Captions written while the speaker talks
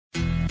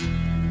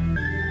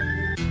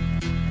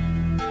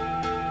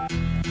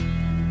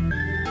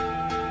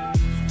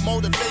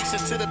motivation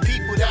to the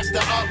people, that's the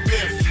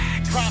uplift.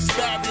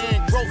 Prosperity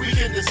and growth, we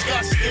can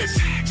discuss this.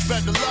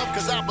 Spread the love,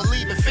 cause I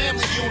believe in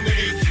family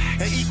unity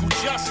and equal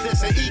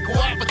justice and equal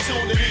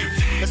opportunity.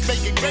 Let's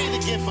make it great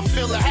again,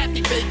 fulfill a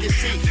happy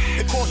vacancy.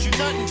 It costs you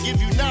nothing,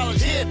 give you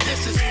knowledge, here,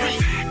 this is free.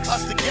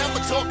 Us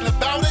together talking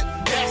about it,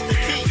 that's the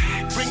key.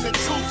 Bring the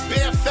truth,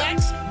 bare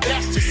facts,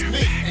 that's just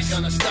me. Ain't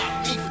gonna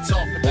stop me for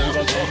talking about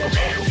it.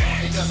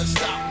 Ain't gonna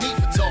stop me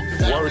for talking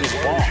about it. Word is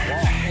born.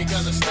 Ain't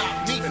gonna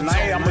stop me for talking about it.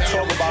 Tonight I'm gonna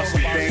talk about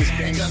some things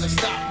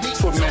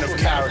that's what men of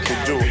character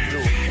do.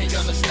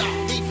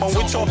 When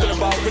we're talking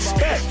about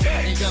respect,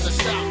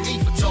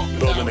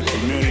 building a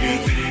community,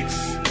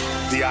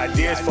 the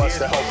idea is for us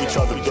to help each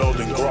other build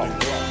and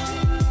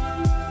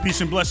grow.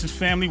 Peace and blessings,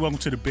 family. Welcome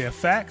to the Bare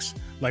Facts,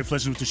 Life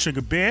Lessons with the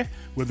Sugar Bear,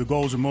 where the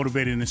goals are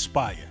motivate and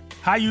inspire.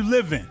 How you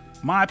living,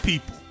 my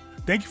people?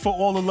 Thank you for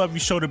all the love you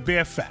show to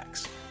Bare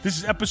Facts. This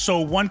is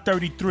episode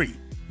 133.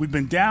 We've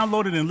been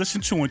downloaded and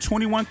listened to in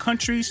 21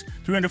 countries,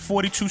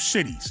 342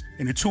 cities,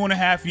 in the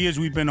 2.5 years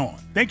we've been on.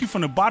 Thank you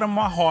from the bottom of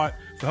my heart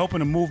for helping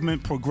the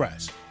movement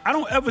progress. I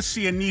don't ever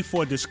see a need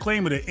for a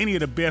disclaimer to any of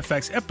the Bare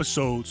Facts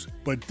episodes,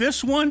 but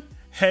this one,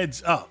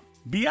 heads up.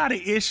 Be out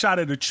of earshot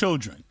of the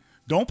children.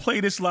 Don't play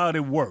this loud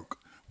at work.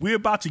 We're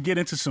about to get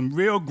into some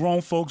real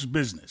grown folks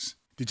business.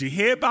 Did you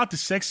hear about the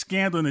sex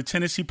scandal in the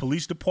Tennessee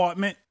Police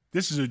Dept?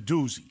 This is a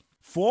doozy.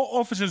 4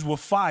 officers were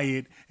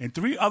fired and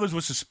 3 others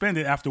were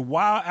suspended after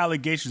wild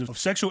allegations of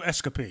sexual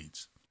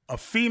escapades. A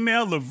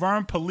female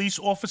Laverne police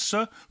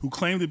officer who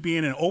claimed to be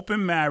in an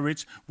open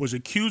marriage was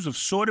accused of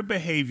sordid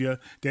behavior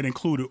that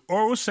included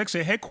oral sex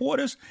at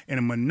headquarters and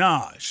a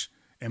menage,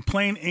 in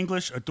plain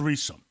English, a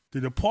threesome.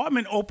 The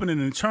department opened an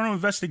internal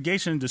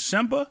investigation in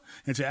December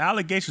into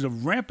allegations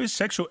of rampant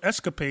sexual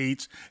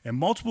escapades and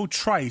multiple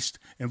trysts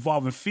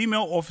involving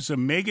female officer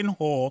Megan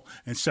Hall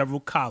and several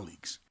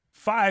colleagues.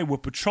 Fired were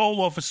Patrol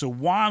Officer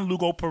Juan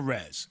Lugo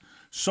Perez,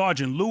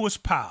 Sergeant Lewis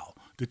Powell,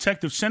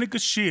 Detective Seneca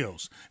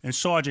Shields, and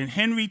Sergeant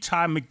Henry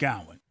Ty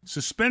McGowan.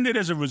 Suspended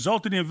as a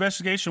result of the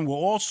investigation were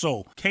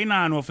also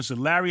K-9 Officer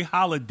Larry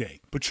Holliday,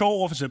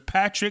 Patrol Officer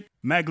Patrick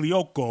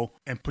Magliocco,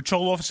 and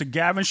Patrol Officer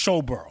Gavin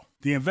Showborough.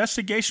 The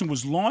investigation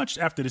was launched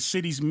after the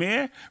city's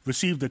mayor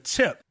received a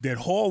tip that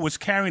Hall was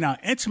carrying out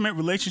intimate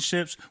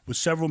relationships with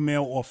several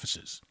male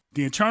officers.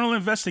 The internal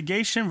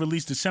investigation,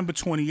 released December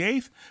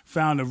 28th,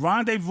 found the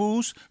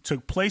rendezvous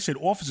took place at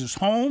officers'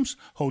 homes,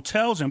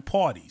 hotels, and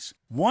parties.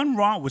 One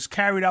romp was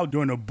carried out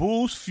during a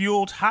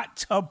booze-fueled hot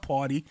tub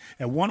party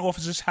at one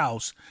officer's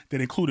house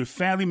that included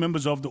family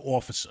members of the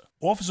officer.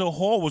 Officer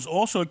Hall was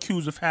also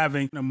accused of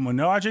having a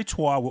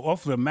menage-a-trois with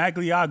Officer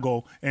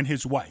Magliocco and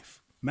his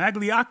wife.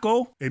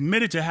 Magliocco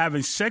admitted to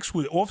having sex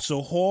with Officer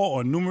Hall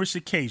on numerous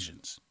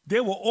occasions.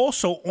 There were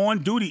also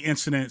on-duty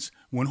incidents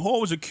when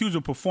Hall was accused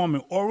of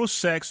performing oral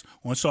sex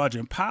on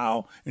Sergeant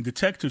Powell and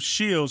Detective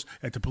Shields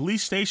at the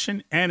police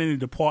station and in the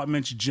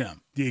department's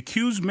gym. The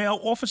accused male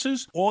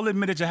officers all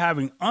admitted to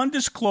having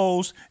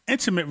undisclosed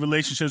intimate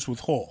relationships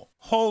with Hall.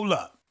 Hold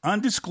up.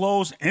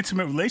 Undisclosed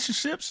intimate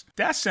relationships?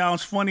 That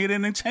sounds funnier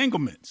than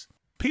entanglements.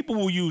 People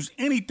will use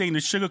anything to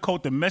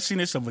sugarcoat the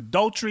messiness of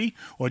adultery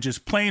or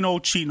just plain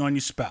old cheating on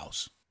your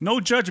spouse. No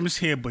judgments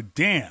here, but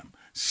damn.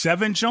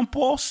 7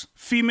 jump-offs?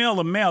 Female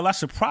or male,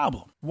 that's a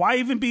problem. Why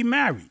even be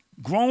married?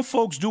 Grown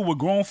folks do what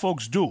grown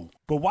folks do,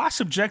 but why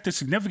subject a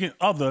significant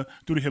other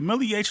to the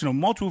humiliation of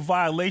multiple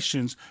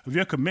violations of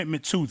your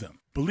commitment to them?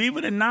 Believe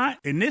it or not,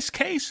 in this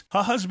case,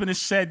 her husband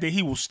has said that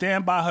he will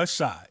stand by her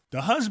side.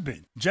 The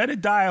husband,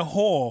 Jedediah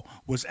Hall,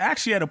 was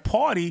actually at a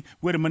party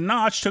where the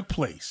menage took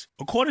place.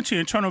 According to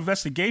the internal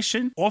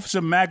investigation,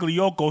 Officer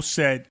Magliocco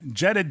said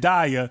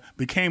Jedediah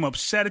became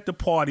upset at the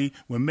party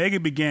when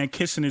Megan began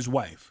kissing his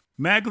wife.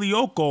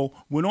 Magliocco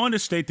went on to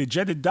state that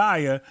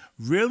Jedediah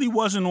really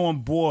wasn't on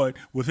board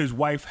with his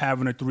wife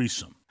having a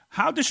threesome.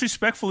 How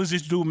disrespectful is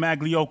this dude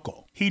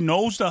Magliocco? He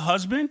knows the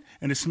husband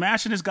and is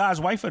smashing this guy's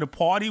wife at a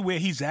party where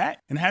he's at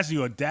and has the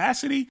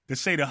audacity to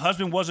say the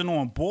husband wasn't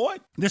on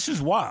board? This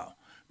is wild.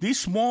 These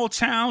small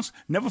towns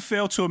never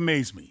fail to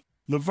amaze me.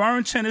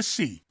 Laverne,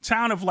 Tennessee,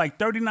 town of like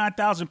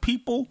 39,000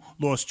 people,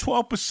 lost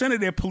 12%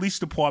 of their police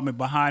department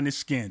behind this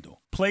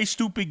scandal. Play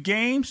stupid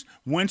games,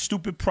 win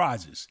stupid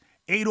prizes.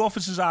 8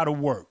 officers out of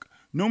work.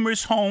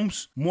 Numerous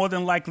homes more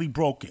than likely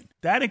broken.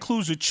 That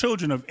includes the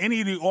children of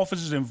any of the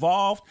officers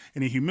involved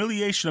in the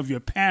humiliation of your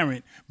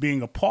parent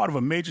being a part of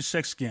a major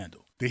sex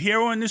scandal. The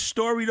hero in this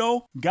story,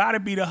 though, gotta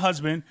be the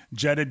husband,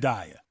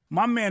 Jedediah.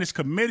 My man is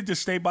committed to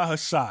stay by her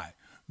side.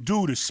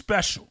 Dude is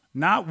special.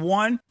 Not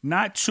 1,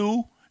 not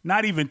 2,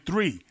 not even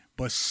 3,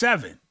 but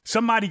 7.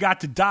 Somebody got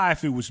to die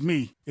if it was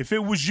me. If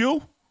it was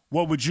you,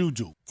 what would you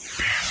do?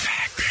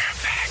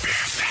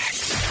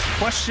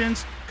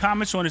 Questions,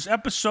 comments on this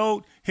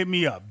episode, hit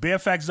me up.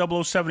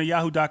 Barefacts007 at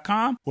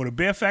yahoo.com or the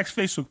Barefacts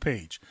Facebook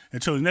page.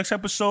 Until the next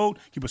episode,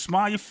 keep a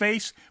smile on your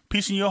face,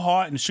 peace in your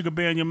heart, and a sugar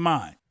bear in your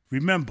mind.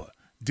 Remember,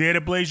 dare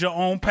to blaze your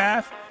own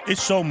path.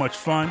 It's so much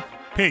fun.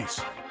 Peace.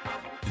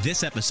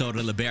 This episode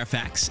of The Bear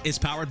Facts is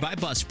powered by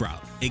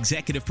Buzzsprout,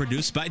 executive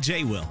produced by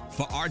J. Will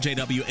for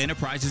RJW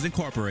Enterprises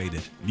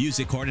Incorporated,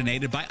 music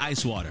coordinated by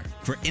Icewater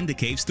for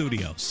Indicave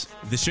Studios.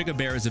 The Sugar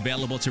Bear is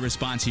available to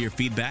respond to your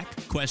feedback,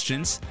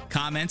 questions,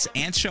 comments,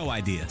 and show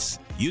ideas.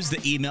 Use the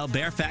email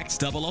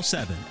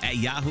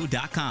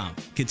bearfacts007@yahoo.com.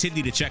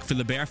 Continue to check for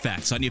The Bear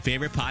Facts on your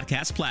favorite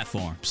podcast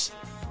platforms.